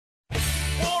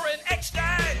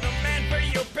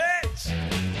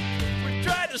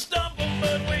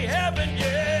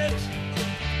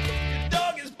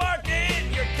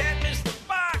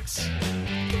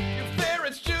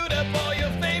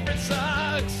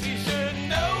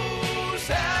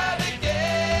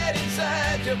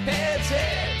your pet's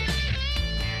head.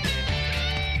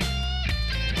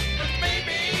 But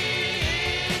maybe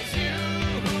it's you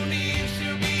who needs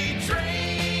to be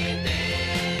trained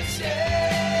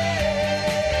instead.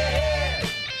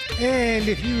 And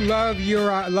if you love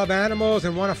love animals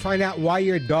and want to find out why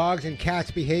your dogs and cats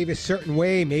behave a certain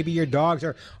way, maybe your dogs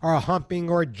are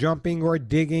humping or jumping or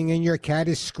digging and your cat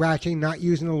is scratching, not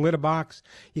using the litter box.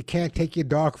 You can't take your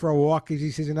dog for a walk because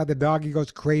he sees another dog, he goes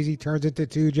crazy, turns into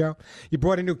Tujo. You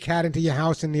brought a new cat into your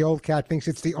house and the old cat thinks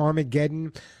it's the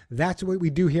Armageddon. That's what we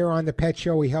do here on the Pet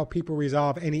Show. We help people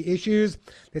resolve any issues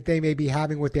that they may be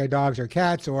having with their dogs or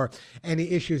cats, or any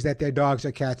issues that their dogs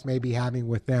or cats may be having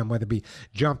with them, whether it be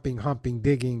jumping, humping,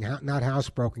 digging, not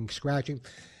housebroken, scratching.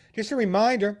 Just a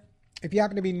reminder, if you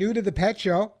happen to be new to the Pet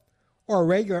Show or a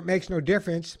regular, it makes no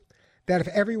difference, that if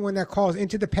everyone that calls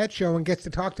into the Pet Show and gets to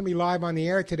talk to me live on the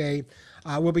air today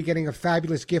will be getting a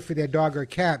fabulous gift for their dog or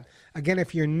cat. Again,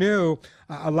 if you're new,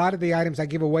 a lot of the items I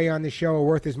give away on the show are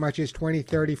worth as much as $20,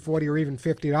 $30, $40, or even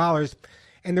 $50.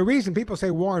 And the reason people say,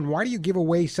 Warren, why do you give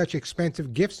away such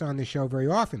expensive gifts on the show very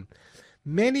often?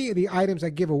 Many of the items I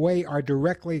give away are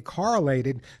directly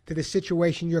correlated to the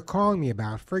situation you're calling me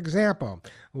about. For example,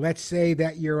 let's say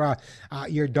that your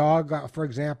dog, for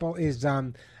example, has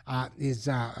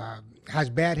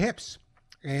bad hips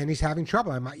and he's having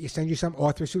trouble. I might send you some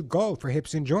Orthosute Gold for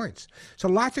hips and joints. So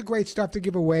lots of great stuff to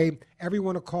give away.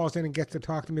 Everyone who calls in and gets to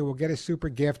talk to me will get a super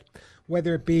gift,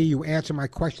 whether it be you answer my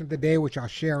question of the day, which I'll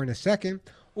share in a second,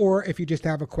 or if you just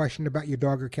have a question about your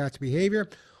dog or cat's behavior,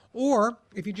 or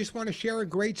if you just want to share a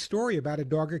great story about a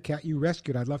dog or cat you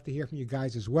rescued. I'd love to hear from you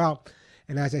guys as well.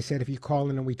 And as I said, if you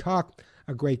call in and we talk,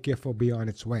 a great gift will be on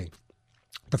its way.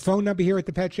 The phone number here at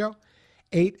the Pet Show,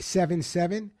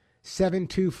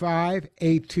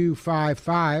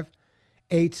 877-725-8255,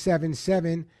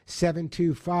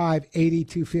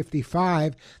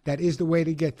 877-725-8255. That is the way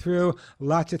to get through.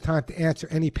 Lots of time to answer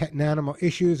any pet and animal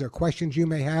issues or questions you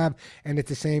may have. And at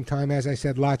the same time, as I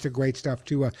said, lots of great stuff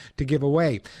to give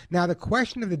away. Now, the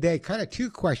question of the day, kind of two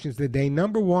questions of the day.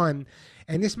 Number one,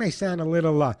 and this may sound a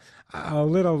little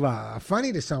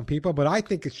funny to some people, but I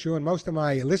think it's true, and most of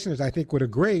my listeners, I think, would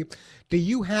agree. Do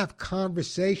you have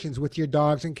conversations with your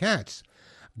dogs and cats?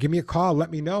 Give me a call,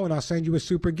 let me know, and I'll send you a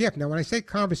super gift. Now, when I say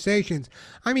conversations,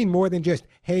 I mean more than just,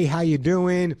 hey, how you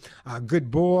doing?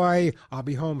 Good boy. I'll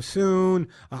be home soon.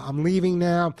 I'm leaving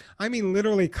now. I mean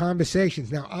literally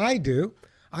conversations. Now, I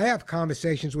have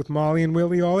conversations with Molly and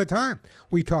Willie all the time.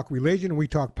 We talk religion, we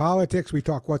talk politics, we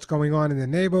talk what's going on in the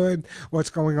neighborhood, what's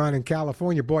going on in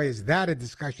California. Boy, is that a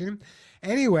discussion.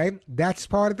 Anyway, that's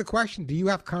part of the question. Do you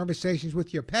have conversations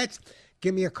with your pets?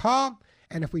 Give me a call.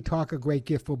 And if we talk, a great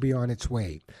gift will be on its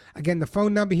way. Again, the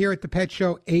phone number here at the Pet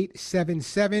Show,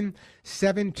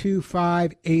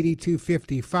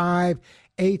 877-725-8255,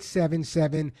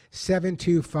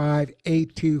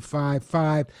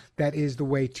 877-725-8255. That is the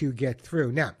way to get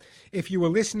through. Now, if you were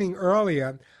listening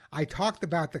earlier, I talked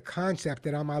about the concept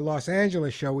that on my Los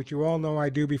Angeles show, which you all know I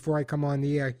do before I come on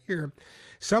the air here,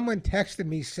 someone texted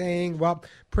me saying, well,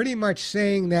 pretty much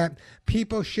saying that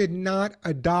people should not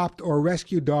adopt or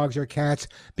rescue dogs or cats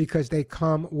because they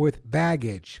come with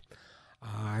baggage.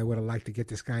 I would have liked to get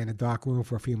this guy in a dark room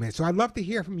for a few minutes. So I'd love to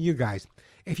hear from you guys.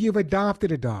 If you've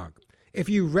adopted a dog, if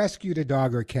you rescued a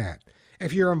dog or cat,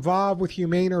 if you're involved with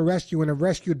humane or rescue and have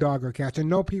rescued dog or cats, and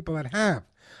know people that have,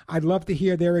 I'd love to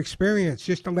hear their experience,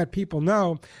 just to let people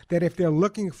know that if they're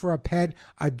looking for a pet,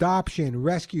 adoption,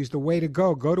 rescue is the way to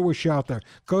go. Go to a shelter.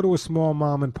 Go to a small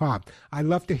mom and pop. I'd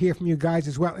love to hear from you guys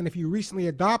as well. And if you recently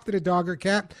adopted a dog or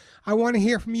cat, I want to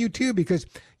hear from you too, because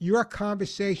your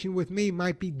conversation with me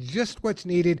might be just what's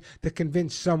needed to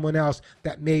convince someone else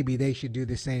that maybe they should do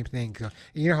the same thing. So,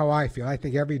 you know how I feel. I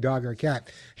think every dog or cat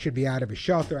should be out of a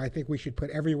shelter. I think we should put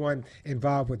everyone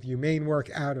involved with humane work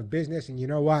out of business. And you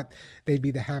know what? They'd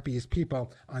be the happiest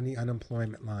people on the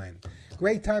unemployment line.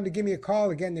 Great time to give me a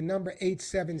call. Again, the number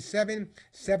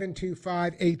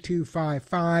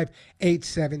 877-725-8255,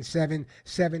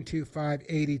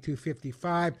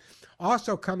 877-725-8255.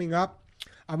 Also coming up,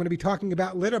 I'm going to be talking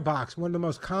about litter box. One of the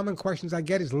most common questions I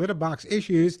get is litter box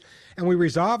issues, and we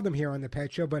resolve them here on the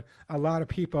Pet Show, but a lot of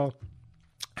people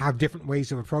have different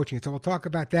ways of approaching it. So we'll talk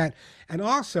about that. And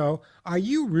also, are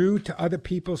you rude to other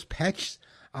people's pets?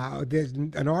 There's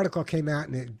an article came out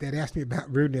that asked me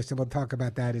about rudeness, and we'll talk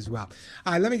about that as well.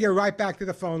 All right, let me get right back to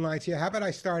the phone lines here. How about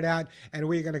I start out, and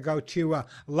we're going to go to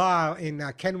Lyle in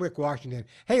Kennewick, Washington.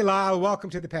 Hey, Lyle, welcome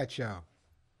to the Pet Show.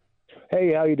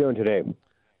 Hey, how you doing today?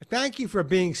 Thank you for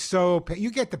being so.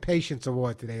 You get the Patience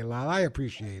Award today, Lyle. I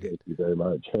appreciate it. Thank you very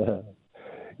much.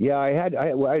 Yeah, I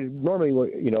normally,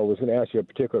 was going to ask you a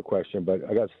particular question, but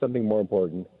I got something more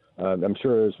important. I'm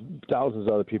sure there's thousands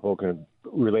of other people can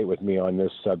relate with me on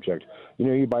this subject. You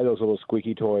know, you buy those little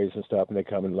squeaky toys and stuff, and they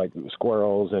come in like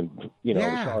squirrels and, you know,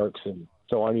 Yeah. sharks and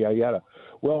so on, yada, yada.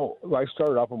 Well, I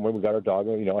started off when we got our dog,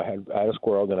 you know, I had a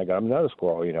squirrel, then I got him another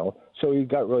squirrel, you know. So he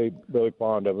got really, really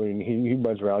fond of him, and he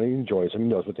runs around, and he enjoys them, he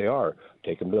knows what they are.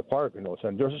 Take him to the park, and all of a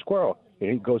sudden, there's a squirrel. And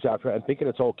he goes after it, and thinking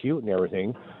it's all cute and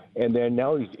everything. And then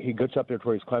now he gets up there to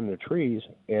where he's climbing the trees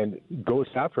and goes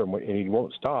after him, and he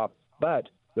won't stop. But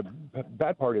the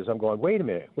bad part is I'm going, wait a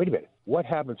minute. What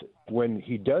happens when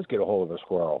he does get a hold of a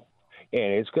squirrel?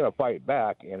 And it's going to fight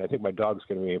back, and I think my dog's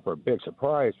going to be in for a big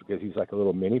surprise because he's like a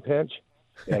little mini pinch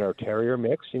and our terrier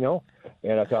mix, you know.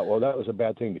 And I thought, well, that was a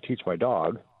bad thing to teach my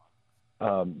dog.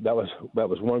 That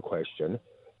was one question.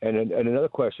 And another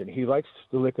question, he likes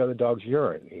to lick other dogs'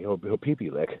 urine. He'll pee-pee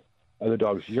lick other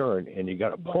dogs' urine, and you got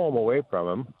to pull him away from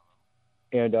him.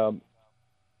 And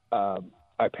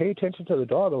I pay attention to the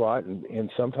dog a lot, and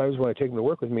sometimes when I take him to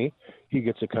work with me, he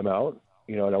gets to come out,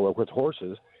 you know, and I work with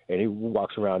horses, and he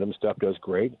walks around him, stuff does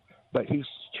great, but he's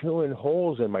chewing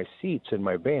holes in my seats in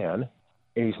my van,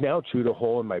 and he's now chewed a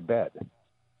hole in my bed.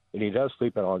 And he does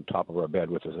sleep on top of our bed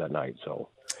with us at night, so.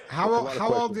 How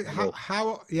old?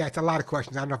 Yeah, it's a lot of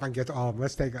questions. I don't know if I can get to all of them.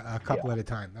 Let's take a couple at a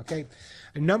time. Okay.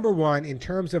 Number one, in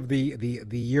terms of the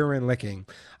urine licking,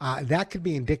 that could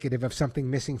be indicative of something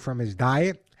missing from his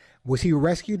diet. Was he a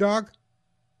rescue dog?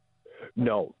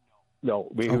 No. He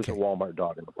was a Walmart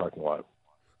dog in the parking lot.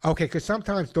 Okay, because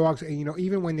sometimes dogs, you know,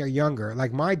 even when they're younger,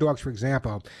 like my dogs, for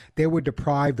example, they were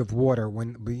deprived of water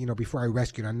when, you know, before I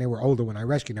rescued them. They were older when I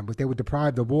rescued them, but they were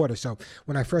deprived of water. So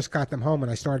when I first got them home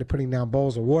and I started putting down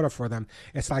bowls of water for them,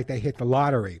 it's like they hit the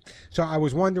lottery. So I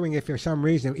was wondering if for some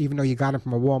reason, even though you got him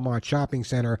from a Walmart shopping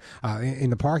center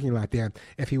in the parking lot there,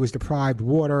 if he was deprived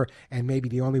water and maybe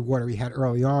the only water he had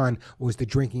early on was the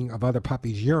drinking of other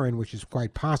puppies' urine, which is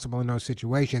quite possible in those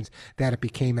situations, that it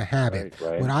became a habit.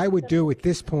 Right. What I would do at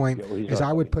this point is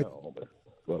I would put,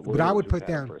 but I would put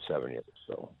down for 7 years.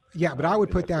 So yeah, but I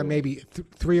would put down maybe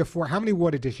 3 or 4. How many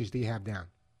water dishes do you have down?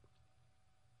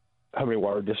 how many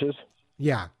water dishes?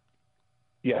 Yeah.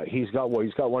 Yeah, he's got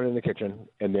one in the kitchen,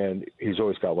 and then he's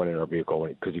always got one in our vehicle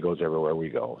because he goes everywhere we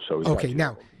go. So he's Okay,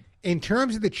 now, in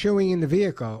terms of the chewing in the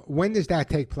vehicle, when does that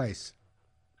take place?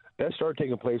 That started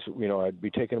taking place, I'd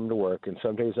be taking him to work, and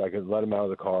some days I could let him out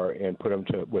of the car and put him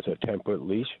with a 10-foot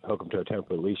leash, hook him to a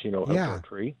 10-foot leash, hook to a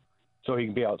tree, so he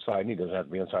can be outside and he doesn't have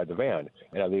to be inside the van.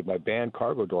 And I leave my van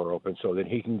cargo door open so that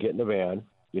he can get in the van,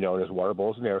 and his water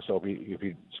bowl's in there, so if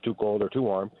he's too cold or too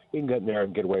warm, he can get in there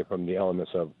and get away from the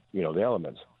elements of, the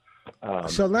elements.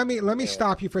 So let me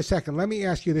stop you for a second. Let me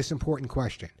ask you this important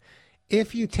question.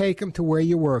 If you take him to where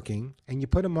you're working and you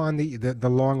put him on the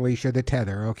long leash or the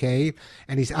tether, okay,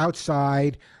 and he's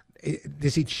outside,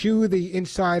 does he chew the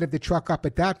inside of the truck up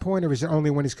at that point, or is it only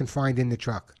when he's confined in the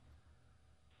truck?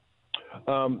 He's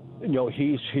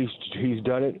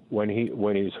done it when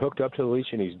he's hooked up to the leash,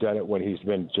 and he's done it when he's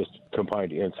been just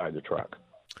confined inside the truck.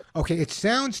 Okay, it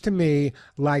sounds to me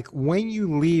like when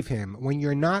you leave him, when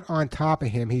you're not on top of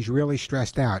him, he's really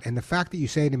stressed out. And the fact that you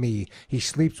say to me, he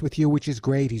sleeps with you, which is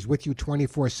great, he's with you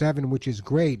 24/7, which is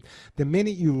great. The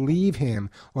minute you leave him,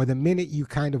 or the minute you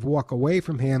kind of walk away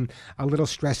from him, a little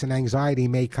stress and anxiety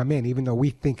may come in, even though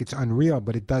we think it's unreal,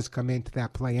 but it does come into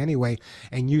that play anyway,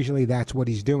 and usually that's what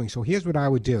he's doing. So here's what I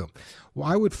would do. Well,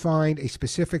 I would find a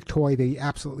specific toy that he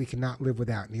absolutely cannot live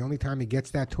without. And the only time he gets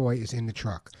that toy is in the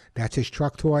truck. That's his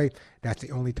truck toy. That's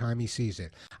the only time he sees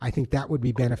it. I think that would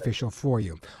be beneficial for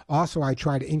you. Also, I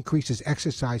try to increase his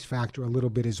exercise factor a little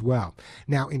bit as well.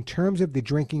 Now, in terms of the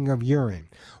drinking of urine,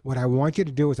 what I want you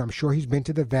to do is, I'm sure he's been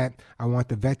to the vet. I want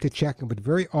the vet to check him, but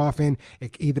very often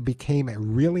it either became a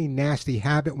really nasty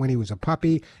habit when he was a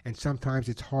puppy, and sometimes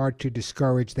it's hard to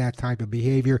discourage that type of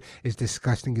behavior, as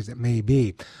disgusting as it may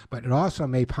be. But it also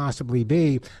may possibly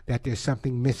be that there's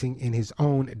something missing in his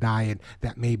own diet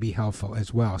that may be helpful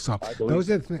as well. So those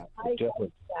are the things. I think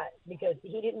that because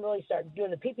he didn't really start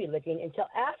doing the pee-pee licking until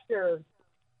after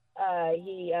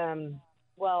he, had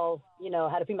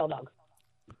a female dog.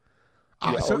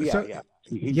 So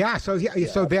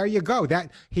there you go.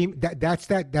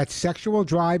 That sexual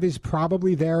drive is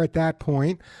probably there at that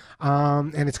point.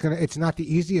 And it's not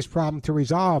the easiest problem to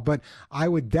resolve, but I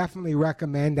would definitely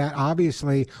recommend that.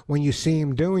 Obviously, when you see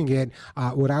him doing it,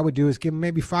 what I would do is give him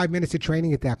maybe 5 minutes of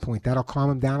training at that point. That'll calm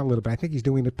him down a little bit. I think he's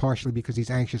doing it partially because he's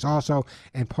anxious also,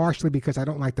 and partially because I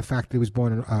don't like the fact that he was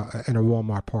born in a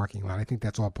Walmart parking lot. I think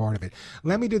that's all part of it.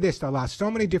 Let me do this, though, Lal.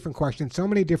 So many different questions, so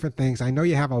many different things. I know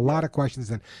you have a lot of questions,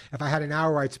 and if I had an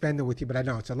hour, I'd spend it with you, but I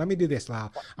don't. So let me do this,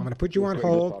 Lal. I'm going to put you on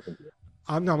hold.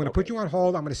 I'm going to put you on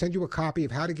hold. I'm going to send you a copy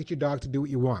of how to get your dog to do what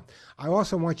you want. I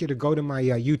also want you to go to my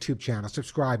YouTube channel,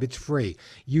 subscribe. It's free.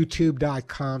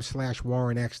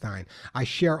 YouTube.com/Warren Eckstein. I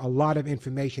share a lot of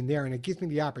information there, and it gives me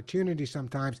the opportunity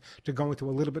sometimes to go into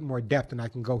a little bit more depth than I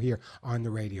can go here on the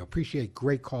radio. Appreciate.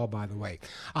 Great call, by the way.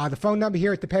 The phone number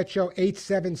here at the Pet Show,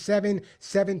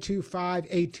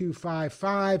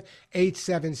 877-725-8255,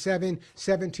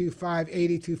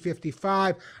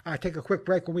 877-725-8255. Take a quick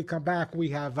break. When we come back, we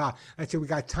have, let's see, we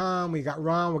got Tom, we got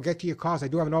Ron. We'll get to your calls. I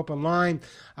do have an open line.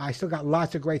 I still got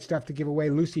lots of great stuff to give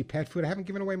away. Lucy Pet Food. I haven't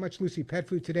given away much Lucy Pet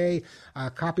Food today.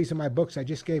 Copies of my books. I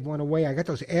just gave one away. I got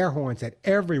those air horns that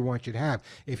everyone should have.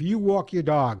 If you walk your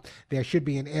dog, there should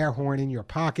be an air horn in your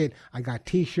pocket. I got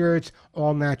T-shirts,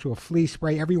 all natural flea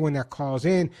spray. Everyone that calls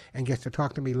in and gets to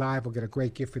talk to me live will get a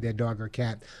great gift for their dog or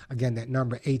cat. Again, that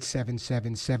number,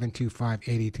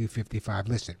 877-725-8255.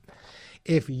 Listen.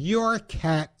 If your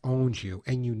cat owns you,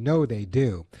 and you know they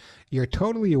do, you're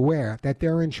totally aware that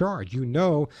they're in charge. You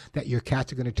know that your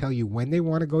cats are going to tell you when they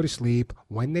want to go to sleep,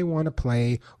 when they want to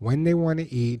play, when they want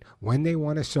to eat, when they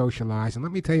want to socialize. And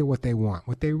let me tell you what they want.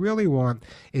 What they really want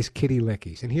is kitty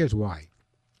lickies. And here's why.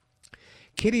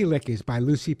 Kitty Lickies by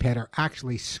Lucy Pet are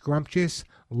actually scrumptious,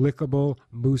 lickable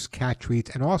moose cat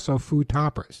treats and also food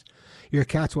toppers. Your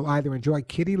cats will either enjoy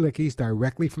Kitty Lickies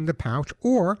directly from the pouch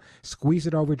or squeeze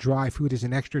it over dry food as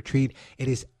an extra treat. It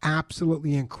is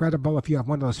absolutely incredible. If you have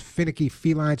one of those finicky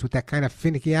felines with that kind of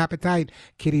finicky appetite,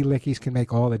 Kitty Lickies can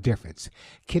make all the difference.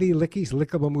 Kitty Lickies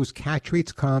lickable moose cat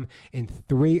treats come in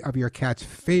 3 of your cat's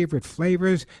favorite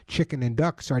flavors: chicken and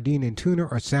duck, sardine and tuna,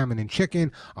 or salmon and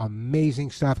chicken.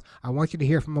 Amazing stuff. I want you to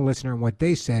hear from a listener and what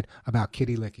they said about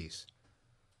Kitty Lickies.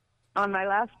 On my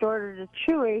last order to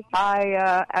Chewy,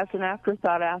 I, as an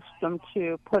afterthought, asked them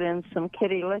to put in some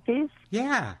kitty lickies.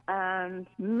 Yeah. And,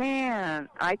 man,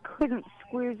 I couldn't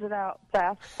squeeze it out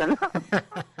fast enough.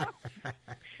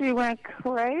 She went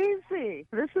crazy.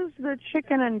 This is the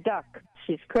chicken and duck.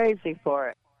 She's crazy for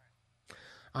it.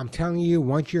 I'm telling you,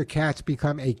 once your cats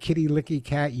become a kitty licky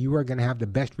cat, you are going to have the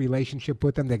best relationship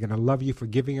with them. They're going to love you for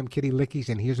giving them kitty lickies.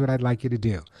 And here's what I'd like you to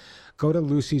do. Go to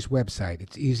Lucy's website.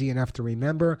 It's easy enough to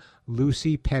remember,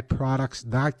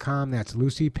 LucyPetProducts.com. That's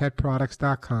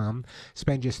LucyPetProducts.com.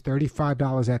 Spend just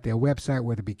 $35 at their website,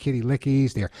 whether it be kitty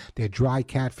lickies, their dry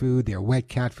cat food, their wet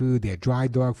cat food, their dry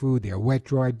dog food, their wet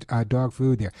dry dog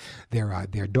food,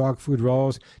 their dog food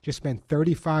rolls. Just spend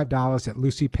 $35 at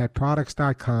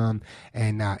LucyPetProducts.com,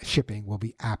 and shipping will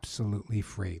be absolutely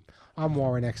free. I'm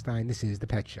Warren Eckstein. This is The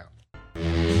Pet Show.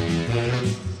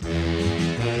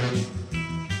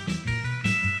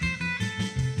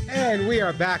 And we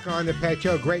are back on The Pet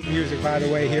Show. Great music, by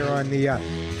the way, here on the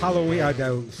Halloween,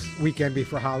 the weekend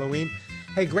before Halloween.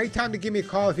 Hey, great time to give me a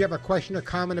call if you have a question or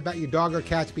comment about your dog or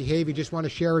cat's behavior. Just want to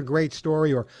share a great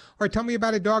story or tell me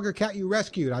about a dog or cat you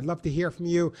rescued. I'd love to hear from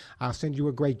you. I'll send you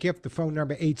a great gift. The phone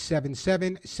number,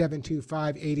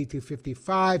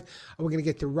 877-725-8255. We're going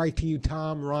to get right to you,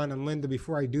 Tom, Ron, and Linda.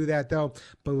 Before I do that, though,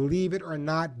 believe it or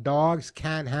not, dogs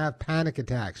can have panic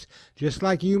attacks, just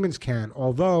like humans can.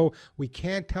 Although we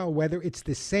can't tell whether it's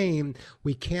the same,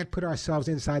 we can't put ourselves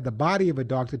inside the body of a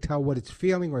dog to tell what it's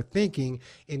feeling or thinking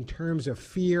in terms of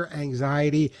fear,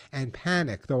 anxiety, and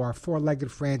panic, though our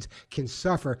four-legged friends can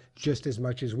suffer just as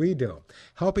much as we do.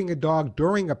 Helping a dog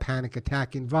during a panic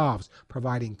attack involves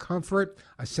providing comfort,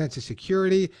 a sense of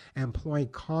security, and employing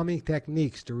calming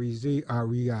techniques to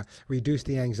reduce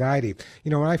the anxiety. You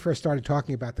know, when I first started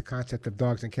talking about the concept of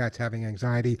dogs and cats having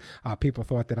anxiety, people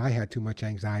thought that I had too much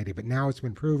anxiety, but now it's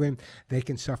been proven they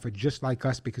can suffer just like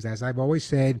us because, as I've always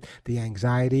said, the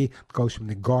anxiety goes from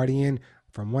the guardian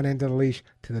from one end of the leash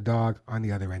to the dog on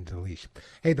the other end of the leash.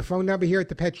 Hey, the phone number here at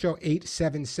the Pet Show,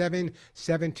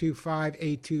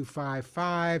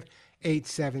 877-725-8255,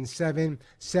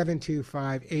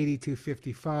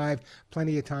 877-725-8255.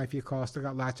 Plenty of time for your call. Still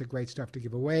got lots of great stuff to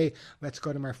give away. Let's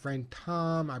go to my friend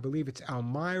Tom. I believe it's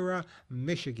Elmira,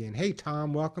 Michigan. Hey,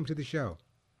 Tom, welcome to the show.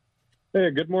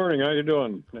 Hey, good morning. How you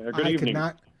doing? Good evening.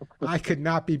 I could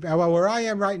not be. Well, where I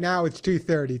am right now, it's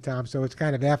 2:30, Tom, so it's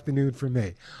kind of afternoon for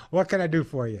me. What can I do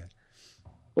for you?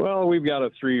 Well, we've got a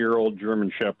 3-year-old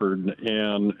German Shepherd,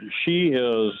 and she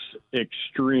is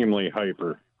extremely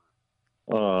hyper.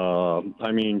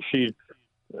 I mean,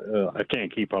 I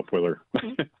can't keep up with her.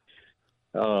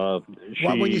 Well,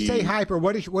 when you say hyper,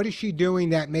 what is she doing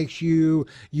that makes you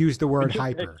use the word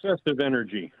hyper? Excessive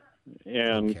energy.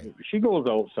 And okay. She goes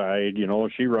outside, you know,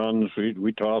 she runs,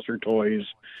 we toss her toys.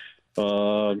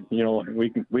 You know, we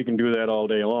can do that all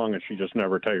day long, and she just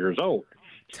never tires out.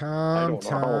 Tom.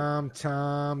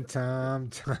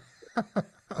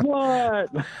 What?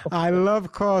 I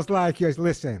love calls like yours.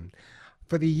 Listen,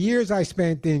 For the years I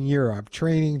spent in Europe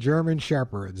training German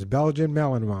Shepherds, Belgian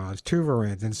Malinois,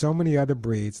 Tuverins, and so many other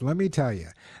breeds, let me tell you,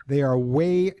 they are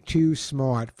way too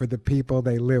smart for the people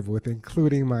they live with,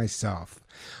 including myself.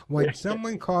 When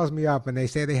someone calls me up and they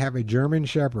say they have a German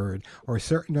Shepherd or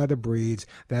certain other breeds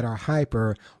that are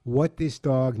hyper, what this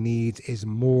dog needs is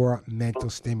more mental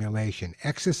stimulation.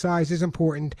 Exercise is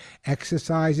important.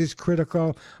 Exercise is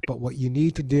critical. But what you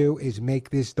need to do is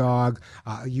make this dog,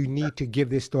 you need to give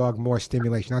this dog more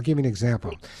stimulation. I'll give you an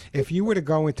example. If you were to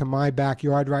go into my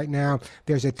backyard right now,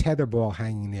 there's a tether ball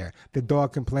hanging there. The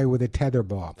dog can play with a tether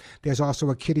ball. There's also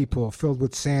a kiddie pool filled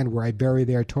with sand where I bury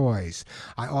their toys.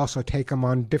 I also take them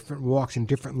on different walks in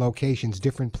different locations,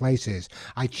 different places.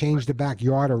 I change the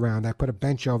backyard around. I put a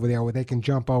bench over there where they can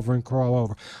jump over and crawl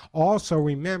over. Also,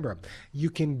 remember,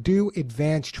 you can do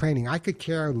advanced training. I could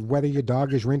care whether your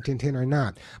dog is Rin Tin Tin or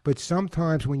not, but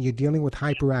sometimes when you're dealing with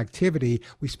hyperactivity,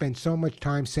 we spend so much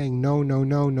time saying no, no,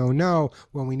 no, no, no,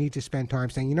 when we need to spend time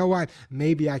saying, you know what,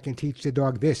 maybe I can teach the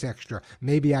dog this extra.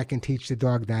 Maybe I can teach the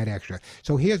dog that extra.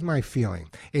 So here's my feeling.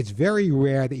 It's very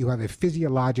rare that you have a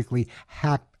physiologically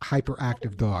hyperactive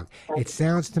dog. It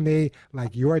sounds to me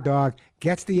like your dog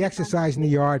gets the exercise in the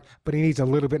yard, but he needs a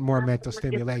little bit more mental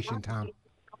stimulation, Tom.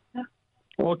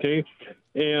 Okay,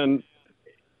 and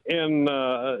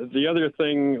the other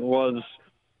thing was,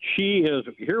 she is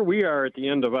here. We are at the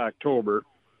end of October,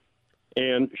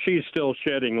 and she's still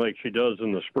shedding like she does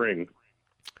in the spring.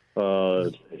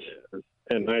 And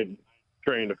I'm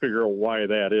trying to figure out why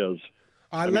that is.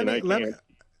 Let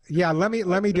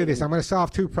me do this. I'm going to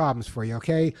solve two problems for you,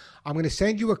 okay? I'm going to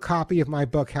send you a copy of my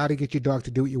book, How to Get Your Dog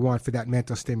to Do What You Want for that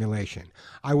mental stimulation.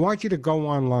 I want you to go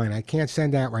online. I can't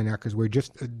send that right now because we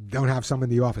just don't have some in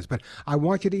the office. But I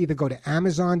want you to either go to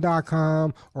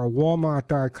Amazon.com or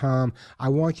Walmart.com. I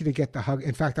want you to get the hug.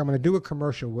 In fact, I'm going to do a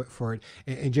commercial for it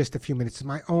in just a few minutes. It's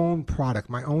my own product,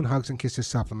 my own Hugs and Kisses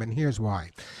supplement. And here's why.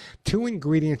 2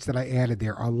 ingredients that I added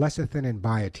there are lecithin and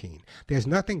biotin. There's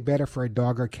nothing better for a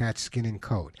dog or cat's skin and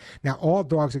coat. Now, all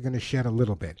dogs are going to shed a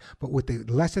little bit, but with the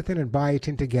lecithin and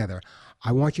biotin together,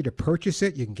 I want you to purchase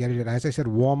it. You can get it at, as I said,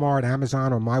 Walmart,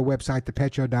 Amazon, or my website,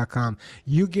 thepetshow.com.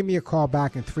 You give me a call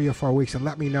back in 3 or 4 weeks and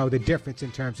let me know the difference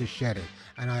in terms of shedding,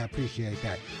 and I appreciate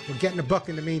that. We're getting a book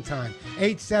in the meantime.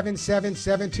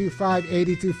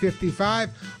 877-725-8255.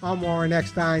 I'm Warren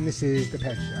Eckstein. This is The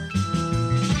Pet Show.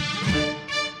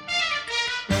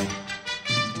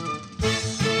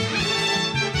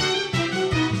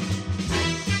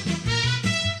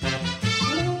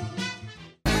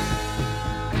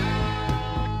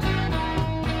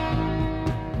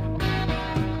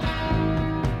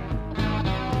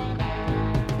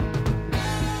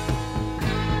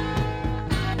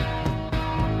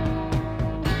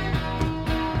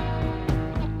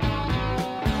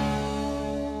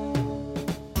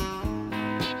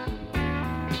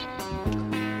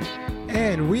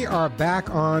 And we are back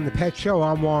on The Pet Show.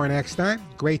 I'm Warren Eckstein.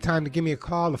 Great time to give me a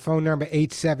call. The phone number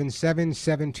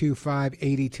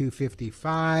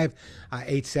 877-725-8255.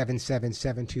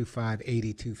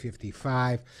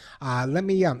 877-725-8255. Let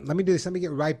me do this. Let me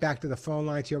get right back to the phone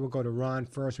lines here. We'll go to Ron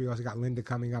first. We also got Linda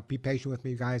coming up. Be patient with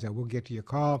me, guys. I will get to your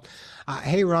call.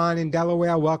 Hey, Ron in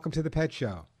Delaware. Welcome to The Pet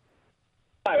Show.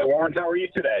 Hi, Warren. How are you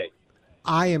today?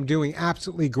 I am doing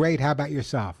absolutely great. How about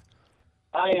yourself?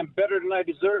 I am better than I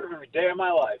deserve every day of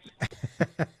my life.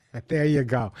 There you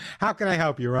go. How can I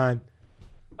help you, Ron?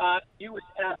 You was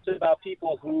asked about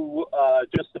people who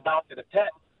just adopted a pet.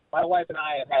 My wife and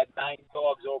I have had 9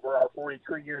 dogs over our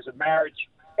 43 years of marriage.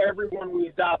 Everyone we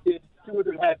adopted, 2 of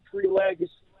them had 3 legs.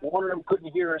 1 of them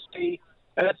couldn't hear us pee.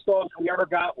 The best dogs we ever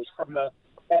got was from the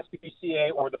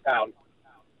SPCA or the pound.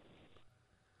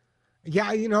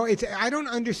 Yeah, you know, I don't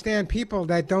understand people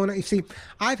that don't. You see,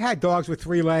 I've had dogs with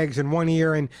 3 legs and 1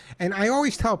 ear, and I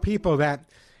always tell people that,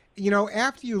 you know,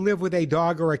 after you live with a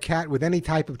dog or a cat with any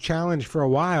type of challenge for a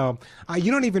while,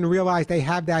 you don't even realize they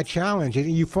have that challenge.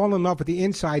 You fall in love with the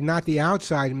inside, not the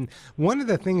outside. And one of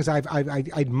the things I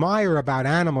admire about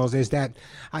animals is that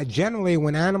generally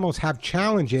when animals have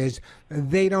challenges,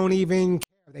 they don't even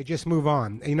care. They just move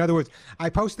on. In other words,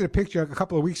 I posted a picture a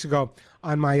couple of weeks ago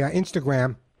on my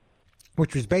Instagram,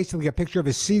 which was basically a picture of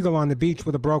a seagull on the beach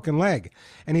with a broken leg.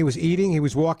 And he was eating, he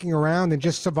was walking around and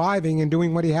just surviving and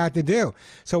doing what he had to do.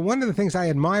 So one of the things I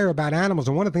admire about animals,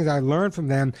 and one of the things I learned from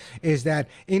them, is that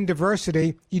in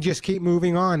diversity, you just keep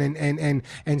moving on. And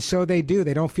so they do.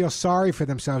 They don't feel sorry for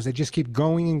themselves. They just keep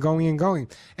going and going and going.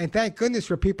 And thank goodness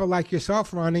for people like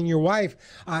yourself, Ron, and your wife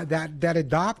that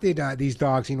adopted these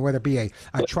dogs, you know, whether it be a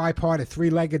tripod, a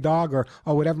 3-legged dog, or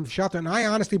whatever from shelter. And I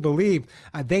honestly believe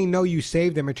they know you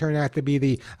saved them and turned out to be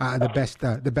the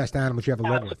best animals you ever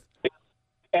lived with.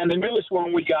 And the newest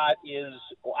one we got is,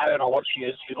 well, I don't know what she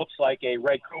is. She looks like a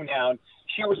red coonhound.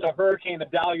 She was a Hurricane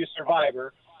Idalia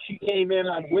survivor. She came in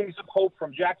on Wings of Hope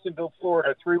from Jacksonville,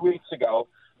 Florida 3 weeks ago.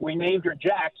 We named her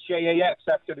Jax, J-A-X,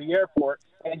 after the airport,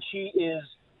 and she is,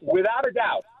 without a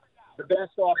doubt, the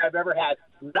best dog I've ever had.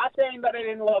 Not saying that I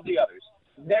didn't love the others.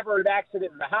 Never an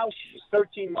accident in the house. She's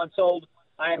 13 months old.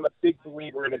 I am a big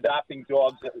believer in adopting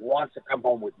dogs that want to come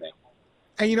home with me.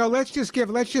 And, you know, let's just give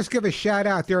a shout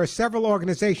out. There are several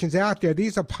organizations out there.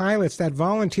 These are pilots that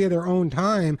volunteer their own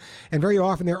time and very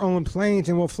often their own planes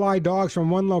and will fly dogs from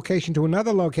one location to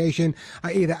another location,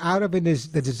 either out of the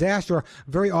disaster. Or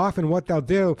very often what they'll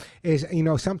do is, you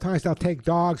know, sometimes they'll take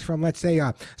dogs from, let's say,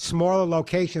 smaller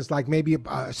locations like maybe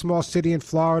a small city in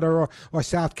Florida or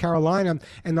South Carolina,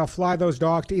 and they'll fly those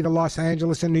dogs to either Los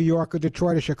Angeles and New York or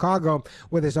Detroit or Chicago,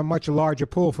 where there's a much larger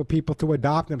pool for people to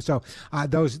adopt them. So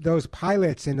those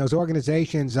pilots and those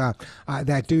organizations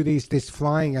that do this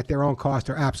flying at their own cost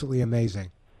are absolutely amazing.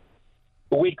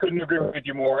 We couldn't agree with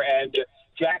you more. And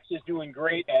Jax is doing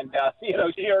great, and you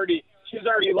know, she's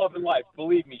already loving life.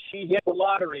 Believe me, she hit the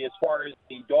lottery as far as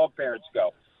the dog parents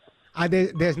go.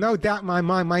 There's no doubt in my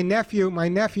mind. My nephew,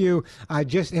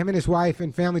 just him and his wife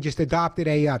and family just adopted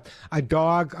a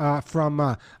dog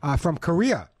from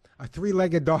Korea. A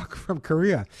 3-legged dog from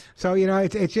Korea. So, you know,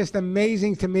 it's just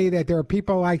amazing to me that there are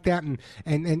people like that. And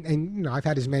you know, I've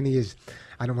had as many as,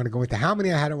 I don't want to go into how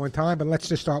many I had at one time, but let's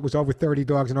just start. It was over 30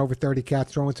 dogs and over 30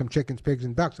 cats, throwing some chickens, pigs,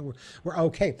 and ducks, and we're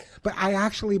okay. But I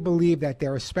actually believe that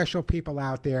there are special people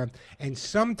out there. And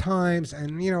sometimes,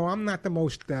 and, you know, I'm not the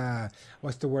most,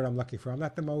 what's the word I'm looking for? I'm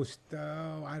not the most,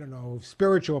 I don't know,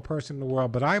 spiritual person in the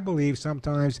world, but I believe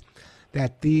sometimes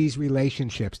that these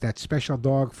relationships, that special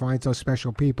dog finds those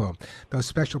special people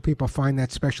find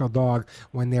that special dog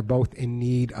when they're both in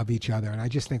need of each other. And I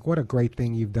just think what a great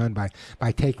thing you've done by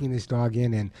taking this dog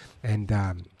in, and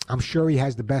I'm sure he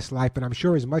has the best life, and I'm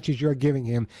sure as much as you're giving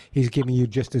him, he's giving you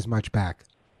just as much back.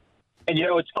 And, you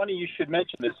know, it's funny you should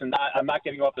mention this, and I'm not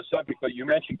getting off the subject, but you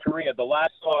mentioned Korea. The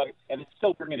last dog, and it's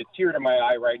still bringing a tear to my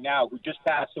eye right now, who just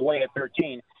passed away at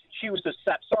 13, she was a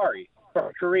Sapsari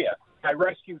from Korea. I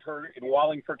rescued her in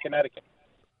Wallingford, Connecticut.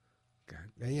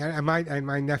 Yeah, and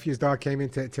my nephew's dog came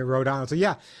into Rhode Island. So,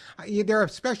 yeah, there are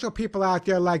special people out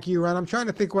there like you, Ron. I'm trying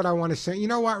to think what I want to say. You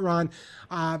know what, Ron?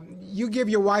 You give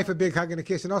your wife a big hug and a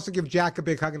kiss, and also give Jack a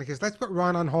big hug and a kiss. Let's put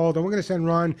Ron on hold, and we're going to send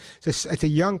Ron. It's a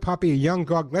young puppy, a young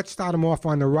dog. Let's start him off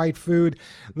on the right food.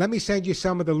 Let me send you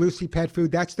some of the Lucy Pet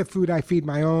Food. That's the food I feed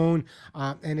my own.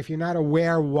 And if you're not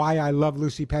aware why I love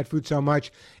Lucy Pet Food so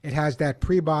much, it has that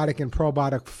prebiotic and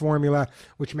probiotic formula,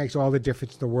 which makes all the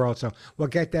difference in the world. So we'll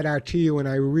get that out to you,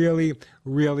 and I really,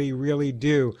 really, really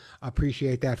do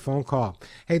appreciate that phone call.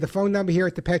 Hey, the phone number here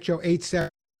at the Pet Show,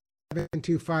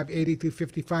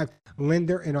 877-225-8255.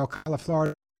 Linda in Ocala,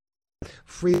 Florida.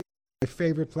 Free, my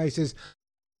favorite places.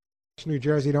 New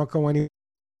Jersey, don't go anywhere.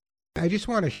 I just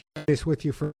want to share this with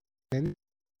you for me.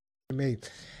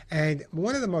 And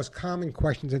one of the most common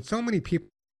questions, and so many people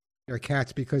their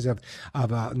cats because of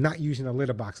not using a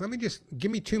litter box. Let me just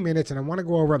give me 2 minutes, and I want to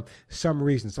go over some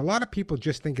reasons. A lot of people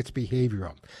just think it's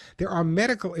behavioral. There are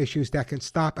medical issues that can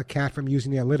stop a cat from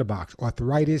using their litter box: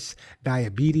 arthritis,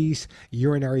 diabetes,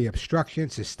 urinary obstruction,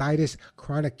 cystitis,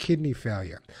 chronic kidney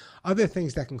failure. Other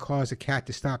things that can cause a cat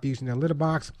to stop using their litter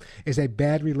box is a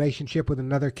bad relationship with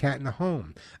another cat in the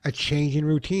home, a change in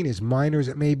routine, as minor as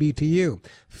it may be to you,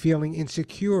 feeling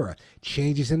insecure,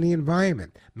 changes in the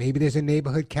environment. Maybe there's a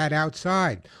neighborhood cat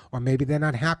outside, or maybe they're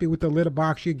not happy with the litter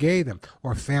box you gave them,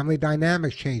 or family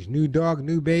dynamics change, new dog,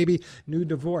 new baby, new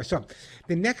divorce. So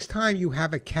the next time you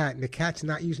have a cat and the cat's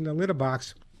not using the litter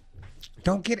box,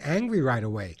 don't get angry right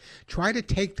away. Try to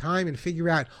take time and figure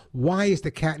out, why is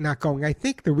the cat not going? I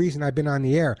think the reason I've been on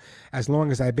the air as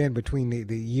long as I've been, between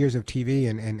the years of TV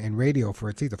and radio, for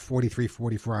it's either 43,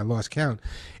 44, I lost count,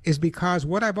 is because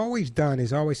what I've always done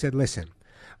is always said, listen,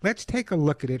 let's take a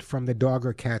look at it from the dog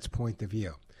or cat's point of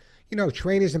view. You know,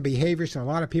 trainers and behaviorists, and a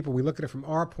lot of people, we look at it from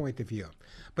our point of view.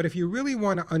 But if you really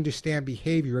want to understand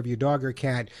behavior of your dog or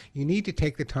cat, you need to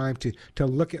take the time to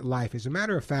look at life. As a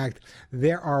matter of fact,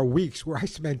 there are weeks where I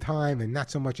spend time, and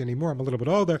not so much anymore, I'm a little bit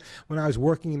older, when I was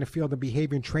working in the field of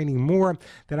behavior and training more,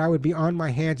 that I would be on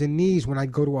my hands and knees when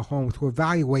I'd go to a home to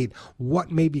evaluate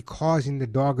what may be causing the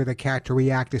dog or the cat to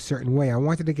react a certain way. I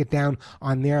wanted to get down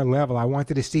on their level. I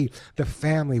wanted to see the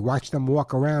family, watch them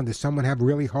walk around. Does someone have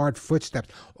really hard footsteps?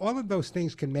 All of those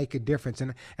things can make a difference.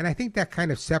 And I think that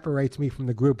kind of separates me from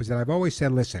the group, is that I've always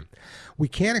said, listen, we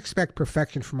can't expect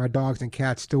perfection from our dogs and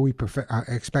cats till we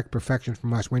expect perfection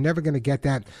from us. We're never going to get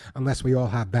that unless we all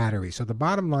have batteries. So the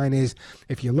bottom line is,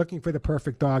 if you're looking for the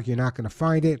perfect dog, you're not going to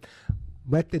find it.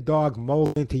 Let the dog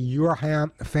mold into your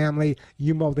family.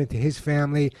 You mold into his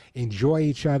family. Enjoy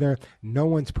each other. No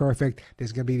one's perfect.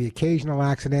 There's going to be the occasional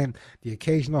accident, the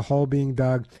occasional hole being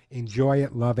dug. Enjoy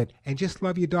it, love it, and just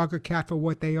love your dog or cat for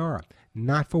what they are.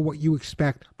 Not for what you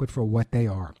expect, but for what they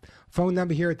are. Phone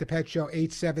number here at the Pet Show,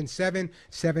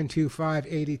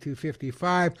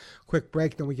 877-725-8255. Quick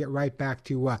break, then we get right back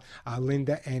to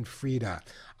Linda and Frida.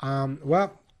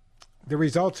 Well, the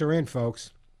results are in,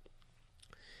 folks.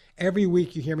 Every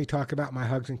week you hear me talk about my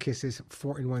Hugs and Kisses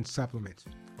 4-in-1 supplements.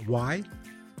 Why?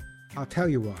 I'll tell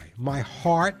you why. My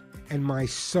heart and my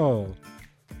soul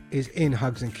is in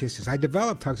Hugs and Kisses. I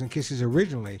developed Hugs and Kisses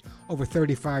originally over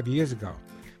 35 years ago.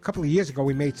 A couple of years ago,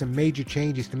 we made some major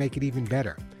changes to make it even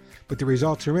better. But the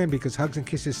results are in because Hugs and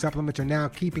Kisses supplements are now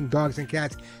keeping dogs and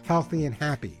cats healthy and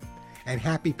happy. And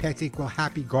happy pets equal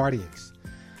happy guardians.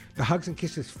 The Hugs and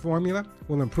Kisses formula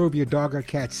will improve your dog or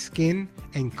cat's skin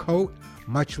and coat,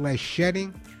 much less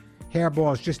shedding,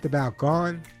 hairballs just about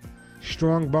gone,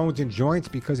 strong bones and joints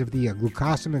because of the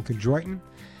glucosamine and chondroitin.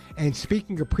 And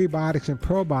speaking of prebiotics and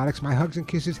probiotics, my Hugs and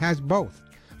Kisses has both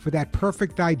for that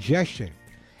perfect digestion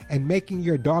and making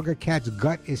your dog or cat's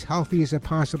gut as healthy as it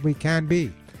possibly can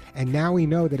be. And now we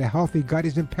know that a healthy gut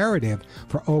is imperative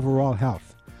for overall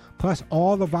health. Plus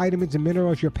all the vitamins and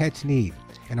minerals your pets need.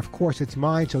 And of course it's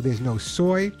mine, so there's no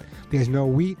soy, there's no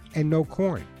wheat, and no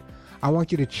corn. I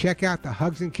want you to check out the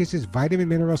Hugs and Kisses vitamin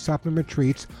mineral supplement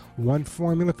treats. One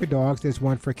formula for dogs, there's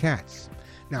one for cats.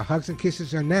 Now, Hugs and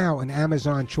Kisses are now an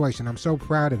Amazon choice, and I'm so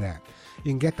proud of that.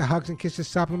 You can get the Hugs and Kisses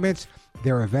supplements.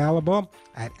 They're available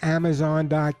at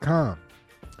Amazon.com.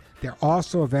 They're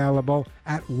also available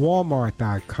at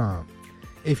Walmart.com.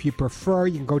 If you prefer,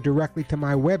 you can go directly to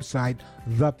my website,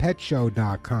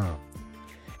 thepetshow.com.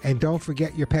 And don't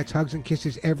forget your pet's Hugs and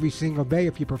Kisses every single day.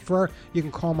 If you prefer, you can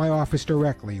call my office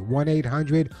directly,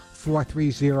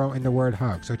 1-800-430 and the word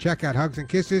hug. So check out Hugs and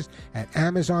Kisses at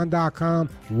Amazon.com,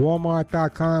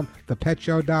 Walmart.com,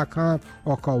 thepetshow.com,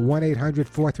 or call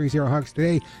 1-800-430-HUGS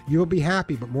today. You'll be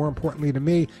happy, but more importantly to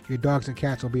me, your dogs and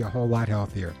cats will be a whole lot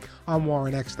healthier. I'm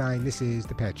Warren Eckstein. This is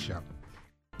The Pet Show.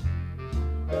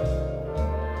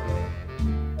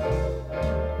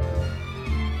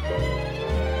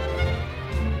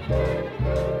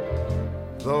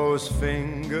 Those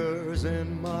fingers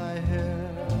in my hair,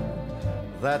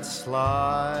 that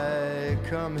sly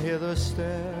come hither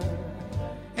stare.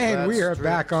 And we are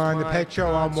back on The Pet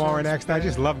Show. I'm Warren Eckstein. I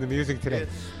just love the music today.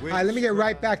 All right, let me get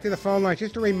right back to the phone line.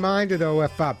 Just a reminder, though,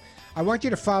 if I want you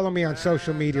to follow me on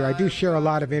social media. I do share a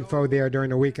lot of info there during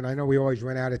the week, and I know we always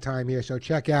run out of time here, so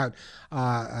check out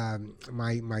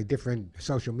my different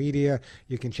social media.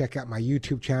 You can check out my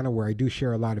YouTube channel where I do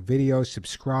share a lot of videos.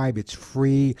 Subscribe. It's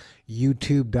free,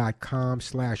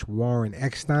 youtube.com/Warren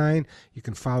Eckstein. You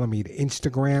can follow me to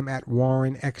Instagram at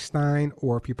Warren Eckstein,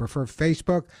 or if you prefer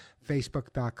Facebook,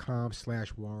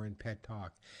 facebook.com/Warren Pet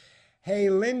Talk. Hey,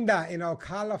 Linda in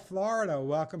Ocala, Florida.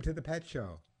 Welcome to The Pet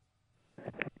Show.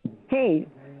 Hey,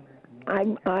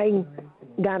 I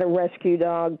got a rescue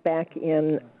dog back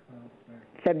in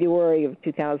February of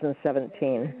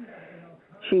 2017.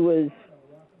 She was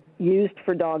used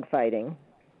for dog fighting.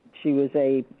 She was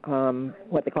a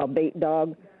what they call bait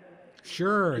dog.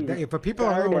 Sure. For people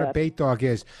who don't know what a bait dog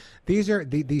is, these are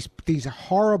these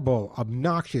horrible,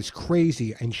 obnoxious,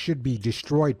 crazy, and should be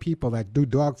destroyed people that do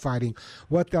dog fighting.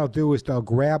 What they'll do is they'll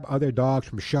grab other dogs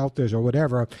from shelters or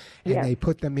whatever, and they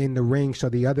put them in the ring so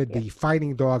the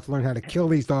fighting dogs learn how to kill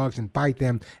these dogs and bite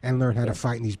them and learn how to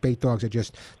fight. And these bait dogs are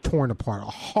just torn apart. A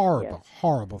horrible,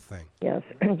 horrible thing. Yes.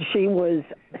 She was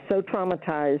so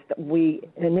traumatized. We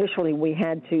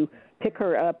had to pick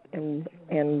her up and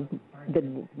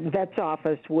the vet's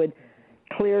office would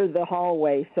clear the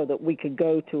hallway so that we could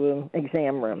go to an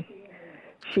exam room.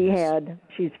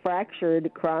 She's fractured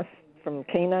across from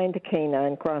canine to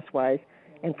canine crosswise,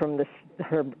 and from the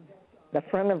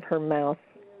front of her mouth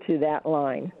to that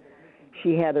line.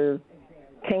 She had her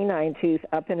canine tooth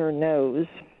up in her nose.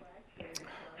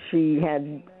 She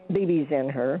had BBs in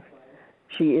her.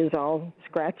 She is all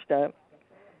scratched up,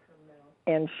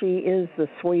 and she is the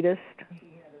sweetest,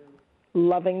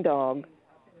 loving dog,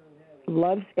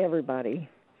 loves everybody.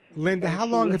 Linda, how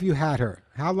long have you had her?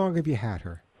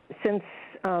 Since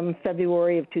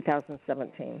February of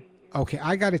 2017. Okay,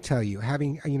 I got to tell you,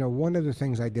 one of the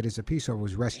things I did as a peace officer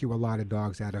was rescue a lot of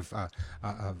dogs out of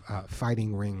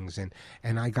fighting rings, and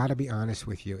I got to be honest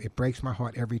with you, it breaks my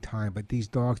heart every time. But these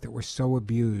dogs that were so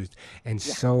abused and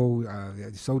so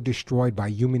destroyed by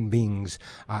human beings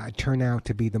turn out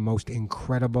to be the most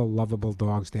incredible, lovable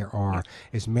dogs there are.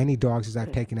 As many dogs as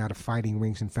I've taken out of fighting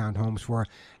rings and found homes for,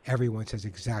 everyone says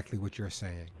exactly what you're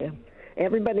saying. Yeah.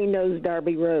 everybody knows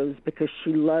Darby Rose because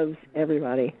she loves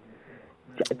everybody.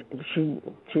 She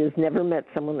has never met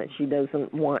someone that she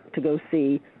doesn't want to go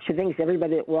see. She thinks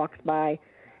everybody that walks by,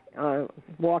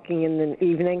 walking in the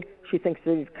evening, she thinks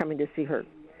they're coming to see her.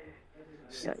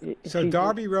 So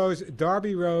Darby Rose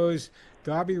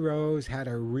had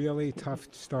a really tough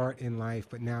start in life,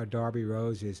 but now Darby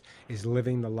Rose is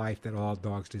living the life that all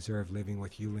dogs deserve living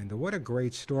with you, Linda. What a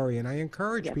great story. And I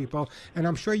encourage people, and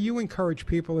I'm sure you encourage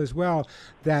people as well,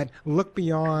 that look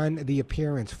beyond the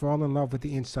appearance, fall in love with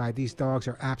the inside. These dogs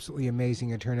are absolutely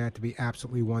amazing and turn out to be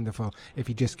absolutely wonderful if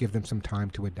you just give them some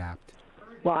time to adapt.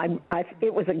 Well,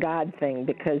 it was a God thing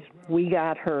because we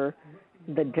got her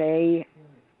the day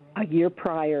a year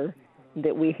prior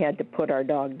that we had to put our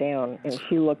dog down, and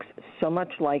she looks so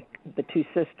much like the two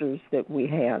sisters that we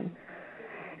had.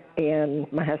 And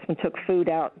my husband took food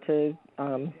out to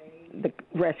the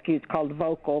rescue. It's called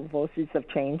Voices of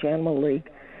Change Animal League.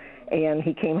 And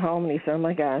he came home and he said, oh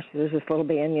my gosh, there's this little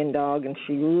Banyan dog and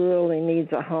she really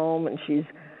needs a home and she's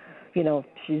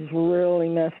really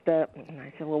messed up. And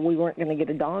I said, well, we weren't going to get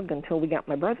a dog until we got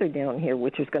my brother down here,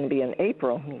 which was going to be in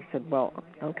April. And he said, well,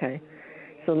 okay.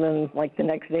 So then, like the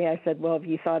next day, I said, well, have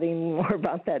you thought any more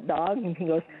about that dog? And he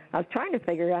goes, I was trying to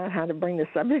figure out how to bring the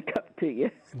subject up to you.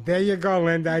 There you go,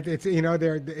 Linda. It's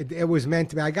it was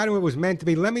meant to be. It was meant to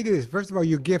be. Let me do this. First of all,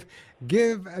 you give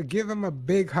him a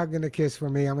big hug and a kiss for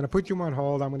me. I'm going to put you on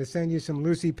hold. I'm going to send you some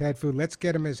Lucy pet food. Let's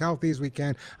get him as healthy as we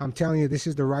can. I'm telling you, this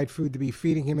is the right food to be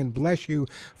feeding him, and bless you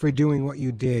for doing what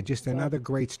you did. Just another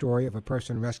great story of a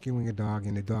person rescuing a dog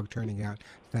and the dog turning out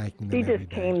thanking them every day. She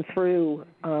just came through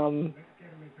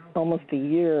almost a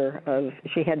year of,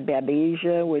 she had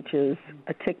babesia, which is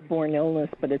a tick-borne illness,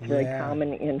 but it's very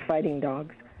common in fighting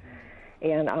dogs.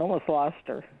 And I almost lost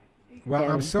her.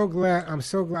 Well, I'm so glad. I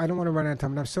don't want to run out of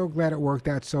time, but I'm so glad it worked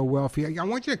out so well for you. I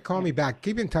want you to call me back.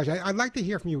 Keep in touch. I'd like to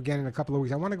hear from you again in a couple of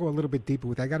weeks. I want to go a little bit deeper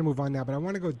with you. I got to move on now, but I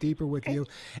want to go deeper with you.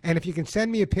 And if you can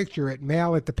send me a picture at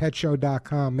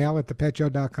mail@thepetshow.com,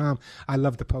 mail@thepetshow.com. I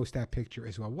love to post that picture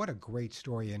as well. What a great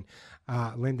story. And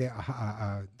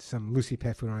Linda, some Lucy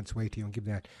pet food on its way to you, and give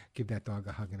that dog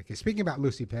a hug and a kiss. Speaking about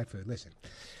Lucy pet food, listen.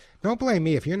 Don't blame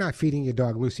me. If you're not feeding your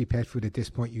dog Lucy pet food at this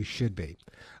point, you should be.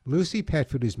 Lucy pet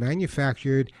food is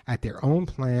manufactured at their own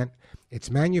plant.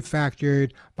 It's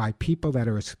manufactured by people that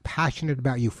are as passionate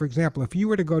about you. For example, if you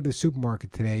were to go to the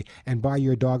supermarket today and buy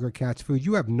your dog or cat's food,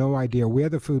 you have no idea where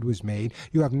the food was made.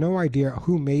 You have no idea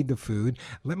who made the food.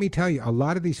 Let me tell you, a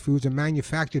lot of these foods are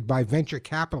manufactured by venture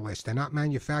capitalists. They're not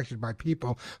manufactured by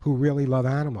people who really love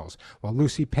animals. Well,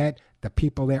 Lucy Pet, the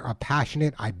people there are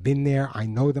passionate. I've been there. I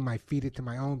know them. I feed it to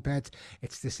my own pets.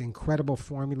 It's this incredible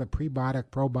formula, prebiotic,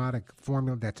 probiotic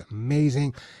formula that's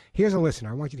amazing. Here's a listener.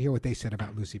 I want you to hear what they said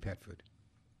about Lucy Pet Food.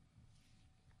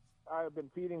 I've been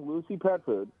feeding Lucy pet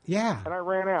food. Yeah. And I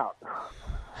ran out.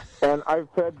 And I've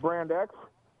fed Brand X.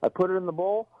 I put it in the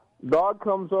bowl. Dog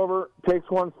comes over,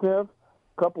 takes one sniff,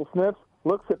 couple sniffs,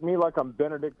 looks at me like I'm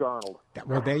Benedict Arnold.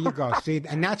 Well, there you go. See,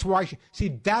 and that's why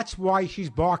that's why she's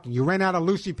barking. You ran out of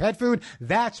Lucy pet food.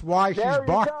 That's why she's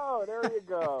barking. There you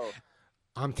go.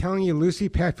 I'm telling you, Lucy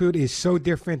Pet Food is so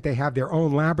different. They have their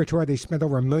own laboratory. They spent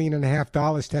over $1.5 million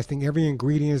testing every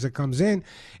ingredient as it comes in.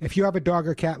 If you have a dog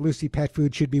or cat, Lucy Pet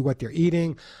Food should be what they're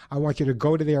eating. I want you to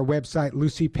go to their website,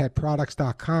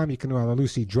 LucyPetProducts.com. You can order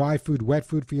Lucy dry food, wet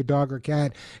food for your dog or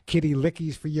cat, kitty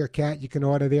lickies for your cat. You can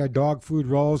order their dog food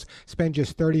rolls. Spend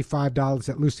just $35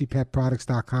 at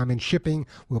LucyPetProducts.com, and shipping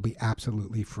will be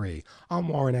absolutely free. I'm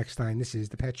Warren Eckstein. This is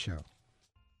The Pet Show.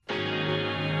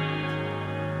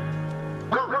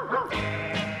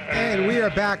 And we are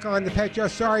back on The Pet Show.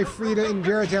 Sorry, Frida in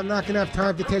Jersey, I'm not going to have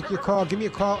time to take your call. Give me a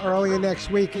call earlier next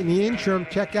week. In the interim,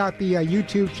 check out the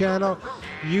YouTube channel,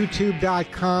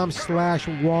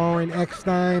 youtube.com/Warren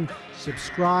Eckstein.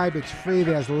 Subscribe. It's free.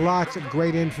 There's lots of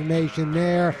great information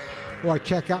there. Or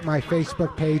check out my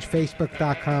Facebook page,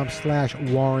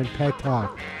 facebook.com/Warren Pet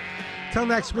Talk. Till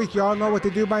next week, you all know what to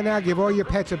do by now. Give all your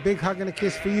pets a big hug and a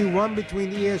kiss for you. One between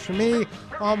the ears for me.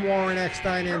 I'm Warren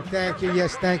Eckstein, and thank you,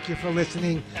 yes, thank you for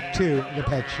listening to The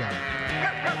Pet Show.